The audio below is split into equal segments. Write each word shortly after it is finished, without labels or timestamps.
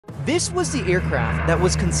This was the aircraft that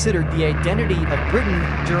was considered the identity of Britain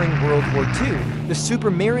during World War II. The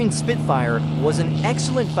Supermarine Spitfire was an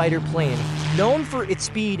excellent fighter plane known for its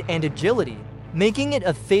speed and agility, making it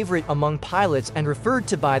a favorite among pilots and referred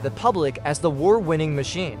to by the public as the war-winning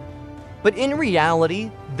machine. But in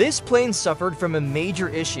reality, this plane suffered from a major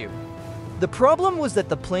issue. The problem was that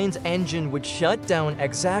the plane's engine would shut down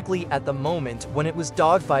exactly at the moment when it was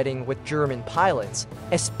dogfighting with German pilots,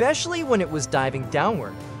 especially when it was diving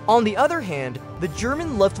downward. On the other hand, the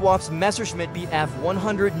German Luftwaffe's Messerschmitt Bf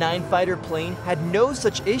 109 fighter plane had no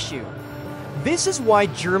such issue. This is why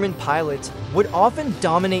German pilots would often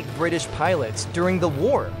dominate British pilots during the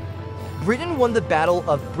war. Britain won the Battle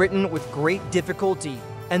of Britain with great difficulty,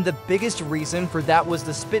 and the biggest reason for that was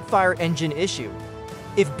the Spitfire engine issue.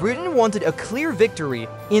 If Britain wanted a clear victory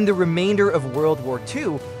in the remainder of World War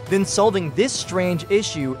II, then solving this strange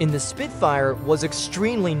issue in the Spitfire was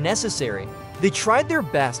extremely necessary. They tried their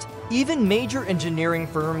best, even major engineering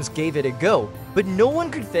firms gave it a go, but no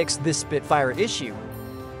one could fix this Spitfire issue.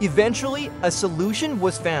 Eventually, a solution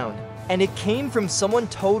was found, and it came from someone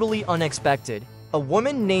totally unexpected, a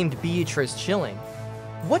woman named Beatrice Shilling.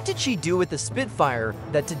 What did she do with the Spitfire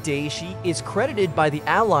that today she is credited by the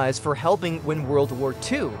Allies for helping win World War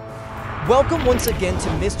II? Welcome once again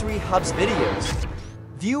to Mystery Hub's videos.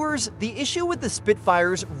 Viewers, the issue with the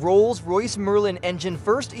Spitfire's Rolls-Royce Merlin engine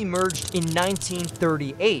first emerged in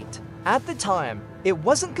 1938. At the time, it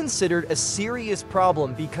wasn't considered a serious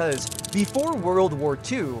problem because, before World War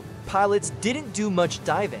II, pilots didn't do much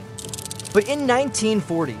diving. But in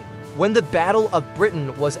 1940, when the Battle of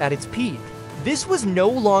Britain was at its peak, this was no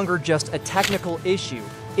longer just a technical issue,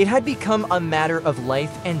 it had become a matter of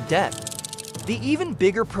life and death. The even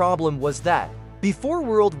bigger problem was that, before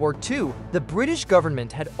World War II, the British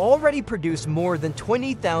government had already produced more than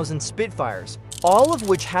 20,000 Spitfires, all of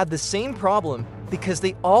which had the same problem because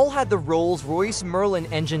they all had the Rolls-Royce Merlin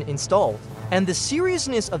engine installed. And the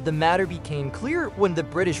seriousness of the matter became clear when the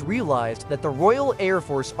British realized that the Royal Air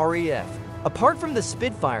Force RAF, apart from the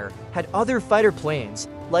Spitfire, had other fighter planes,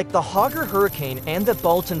 like the Hawker Hurricane and the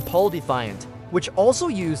Bolton Paul Defiant, which also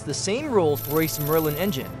used the same Rolls-Royce Merlin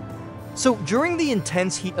engine. So during the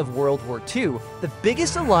intense heat of World War II, the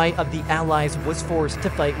biggest ally of the Allies was forced to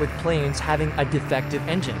fight with planes having a defective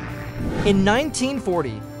engine. In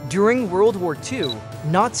 1940, during World War II,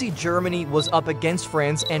 Nazi Germany was up against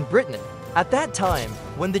France and Britain. At that time,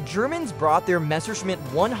 when the Germans brought their Messerschmitt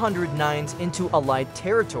 109s into Allied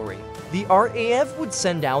territory, the RAF would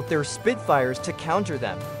send out their Spitfires to counter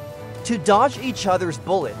them. To dodge each other's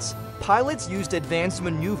bullets, pilots used advanced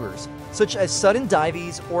maneuvers, such as sudden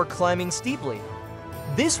dives or climbing steeply.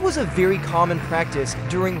 This was a very common practice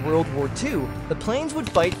during World War II. The planes would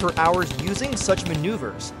fight for hours using such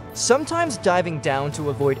maneuvers, sometimes diving down to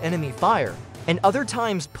avoid enemy fire, and other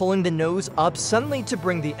times pulling the nose up suddenly to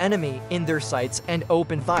bring the enemy in their sights and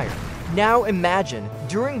open fire. Now imagine,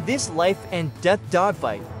 during this life and death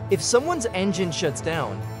dogfight, if someone's engine shuts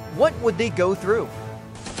down, what would they go through?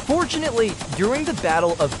 Fortunately, during the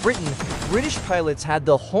Battle of Britain, British pilots had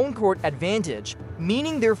the home court advantage,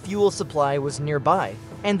 meaning their fuel supply was nearby,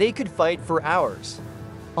 and they could fight for hours.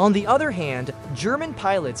 On the other hand, German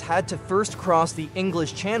pilots had to first cross the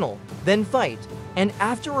English Channel, then fight, and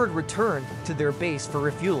afterward return to their base for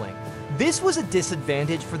refueling. This was a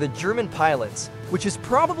disadvantage for the German pilots, which is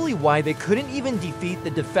probably why they couldn't even defeat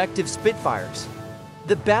the defective Spitfires.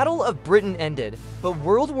 The Battle of Britain ended, but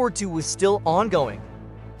World War II was still ongoing.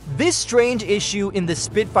 This strange issue in the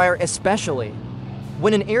Spitfire especially.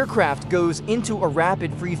 When an aircraft goes into a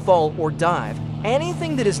rapid free fall or dive,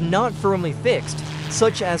 anything that is not firmly fixed,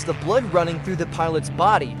 such as the blood running through the pilot's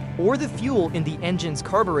body or the fuel in the engine's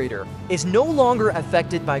carburetor, is no longer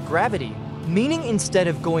affected by gravity, meaning instead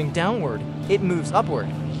of going downward, it moves upward.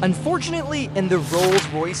 Unfortunately, in the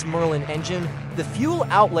Rolls-Royce Merlin engine, the fuel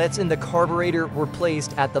outlets in the carburetor were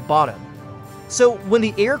placed at the bottom. So when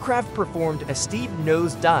the aircraft performed a steep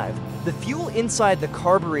nose dive, the fuel inside the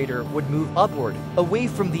carburetor would move upward, away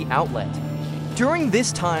from the outlet. During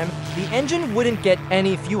this time, the engine wouldn't get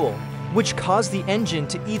any fuel, which caused the engine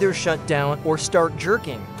to either shut down or start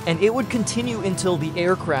jerking, and it would continue until the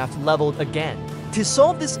aircraft leveled again. To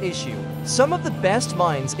solve this issue, some of the best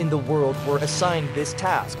minds in the world were assigned this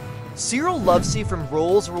task. Cyril Lovesey from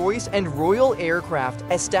Rolls-Royce and Royal Aircraft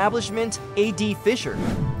Establishment A.D. Fisher.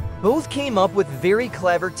 Both came up with very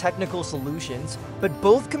clever technical solutions, but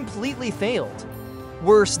both completely failed.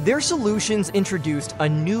 Worse, their solutions introduced a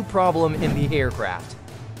new problem in the aircraft.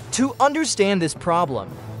 To understand this problem,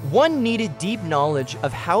 one needed deep knowledge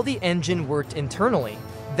of how the engine worked internally.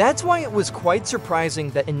 That's why it was quite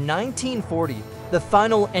surprising that in 1940, The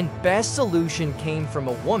final and best solution came from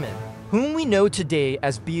a woman, whom we know today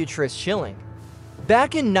as Beatrice Shilling.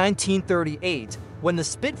 Back in 1938, when the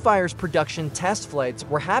Spitfire's production test flights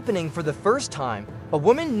were happening for the first time, a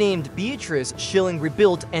woman named Beatrice Shilling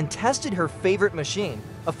rebuilt and tested her favorite machine,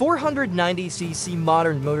 a 490cc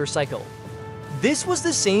modern motorcycle. This was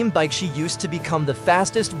the same bike she used to become the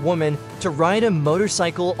fastest woman to ride a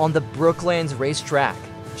motorcycle on the Brooklands racetrack.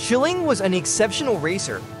 Shilling was an exceptional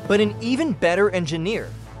racer, but an even better engineer.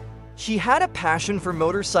 She had a passion for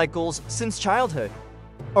motorcycles since childhood.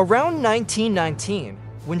 Around 1919,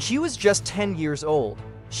 when she was just 10 years old,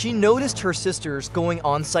 she noticed her sisters going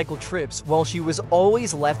on cycle trips while she was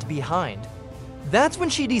always left behind. That's when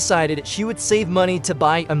she decided she would save money to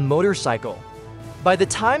buy a motorcycle. By the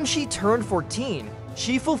time she turned 14,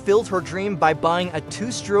 she fulfilled her dream by buying a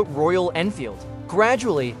two-stroke Royal Enfield.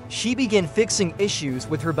 Gradually, she began fixing issues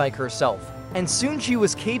with her bike herself, and soon she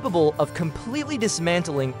was capable of completely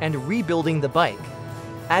dismantling and rebuilding the bike.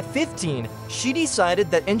 At 15, she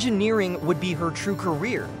decided that engineering would be her true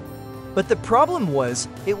career. But the problem was,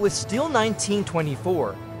 it was still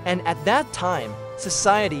 1924, and at that time,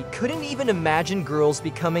 society couldn't even imagine girls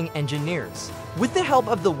becoming engineers. With the help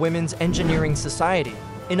of the Women's Engineering Society,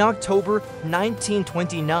 in October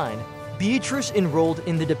 1929, Beatrice enrolled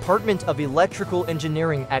in the Department of Electrical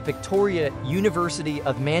Engineering at Victoria University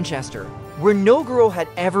of Manchester, where no girl had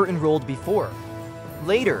ever enrolled before.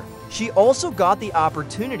 Later, she also got the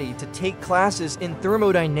opportunity to take classes in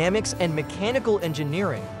thermodynamics and mechanical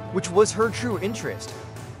engineering, which was her true interest.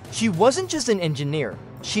 She wasn't just an engineer,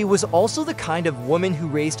 she was also the kind of woman who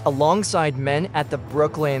raced alongside men at the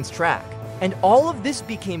Brooklands track. And all of this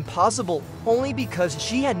became possible only because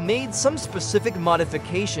she had made some specific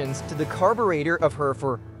modifications to the carburetor of her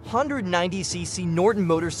 490cc Norton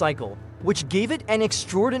motorcycle, which gave it an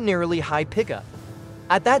extraordinarily high pickup.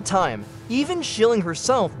 At that time, even Shilling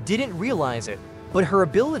herself didn't realize it, but her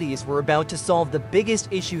abilities were about to solve the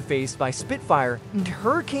biggest issue faced by Spitfire and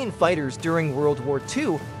Hurricane fighters during World War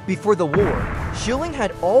II. Before the war, Shilling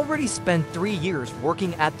had already spent 3 years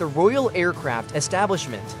working at the Royal Aircraft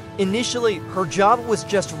establishment. Initially, her job was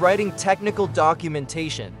just writing technical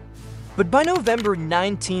documentation. But by November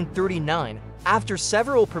 1939, after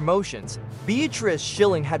several promotions, Beatrice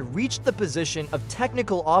Shilling had reached the position of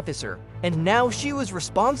technical officer, and now she was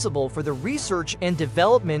responsible for the research and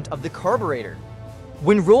development of the carburetor.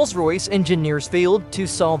 When Rolls-Royce engineers failed to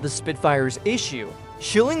solve the Spitfire's issue,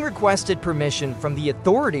 Shilling requested permission from the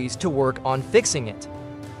authorities to work on fixing it.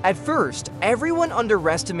 At first, everyone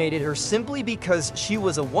underestimated her simply because she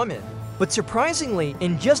was a woman, but surprisingly,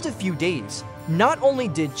 in just a few days, not only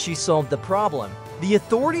did she solve the problem, the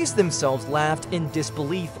authorities themselves laughed in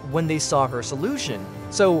disbelief when they saw her solution.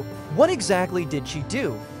 So, what exactly did she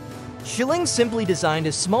do? Shilling simply designed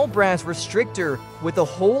a small brass restrictor with a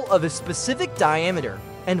hole of a specific diameter,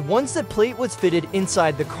 and once the plate was fitted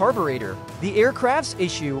inside the carburetor, the aircraft's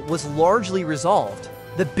issue was largely resolved.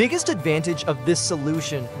 The biggest advantage of this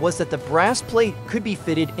solution was that the brass plate could be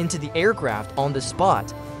fitted into the aircraft on the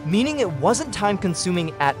spot, meaning it wasn't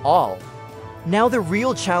time-consuming at all. Now the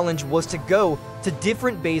real challenge was to go to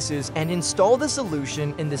different bases and install the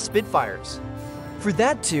solution in the Spitfires. For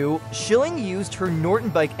that too, Shilling used her Norton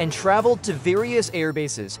bike and traveled to various air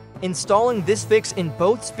bases, installing this fix in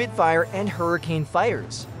both Spitfire and Hurricane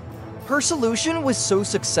fighters. Her solution was so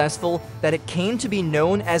successful that it came to be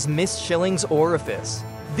known as Miss Shilling's Orifice.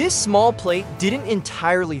 This small plate didn't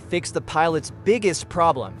entirely fix the pilot's biggest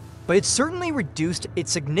problem, but it certainly reduced it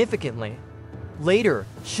significantly. Later,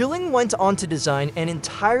 Shilling went on to design an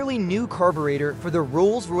entirely new carburetor for the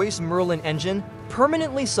Rolls-Royce Merlin engine,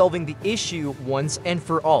 permanently solving the issue once and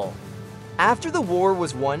for all. After the war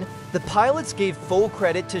was won, the pilots gave full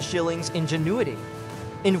credit to Shilling's ingenuity.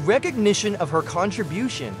 In recognition of her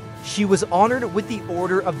contribution, she was honored with the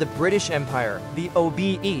Order of the British Empire, the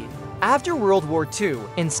OBE. After World War II,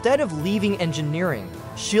 instead of leaving engineering,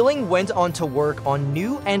 Shilling went on to work on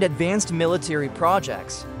new and advanced military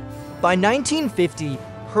projects. By 1950,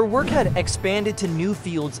 her work had expanded to new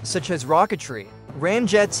fields such as rocketry,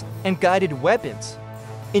 ramjets, and guided weapons.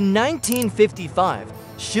 In 1955,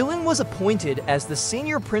 Shilling was appointed as the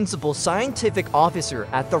Senior Principal Scientific Officer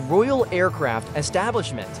at the Royal Aircraft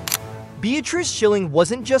Establishment. Beatrice Shilling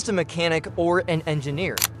wasn't just a mechanic or an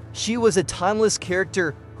engineer. She was a timeless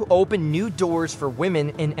character who opened new doors for women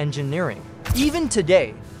in engineering. Even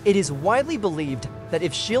today, it is widely believed that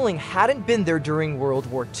if Shilling hadn't been there during World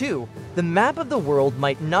War II, the map of the world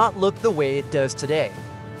might not look the way it does today.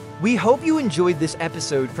 We hope you enjoyed this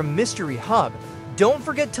episode from Mystery Hub. Don't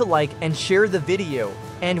forget to like and share the video,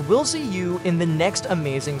 and we'll see you in the next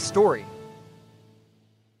amazing story.